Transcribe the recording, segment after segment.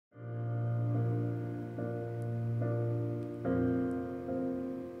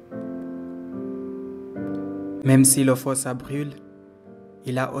Même si le feu ça brûle,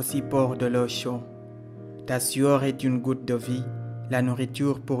 il a aussi peur de l'eau chaude. Ta sueur est une goutte de vie, la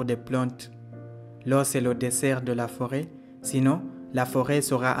nourriture pour des plantes. L'eau c'est le dessert de la forêt, sinon la forêt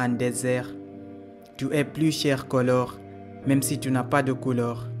sera un désert. Tu es plus cher que l'or, même si tu n'as pas de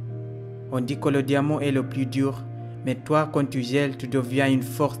couleur. On dit que le diamant est le plus dur, mais toi quand tu gèles, tu deviens une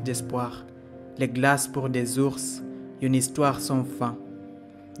force d'espoir. Les glaces pour des ours, une histoire sans fin.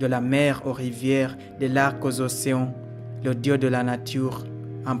 De la mer aux rivières, des lacs aux océans, le dieu de la nature,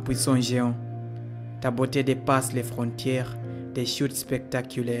 un puissant géant. Ta beauté dépasse les frontières, des chutes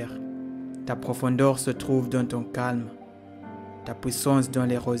spectaculaires. Ta profondeur se trouve dans ton calme, ta puissance dans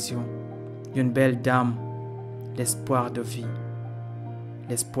l'érosion. Une belle dame, l'espoir de vie,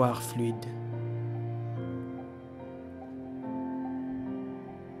 l'espoir fluide.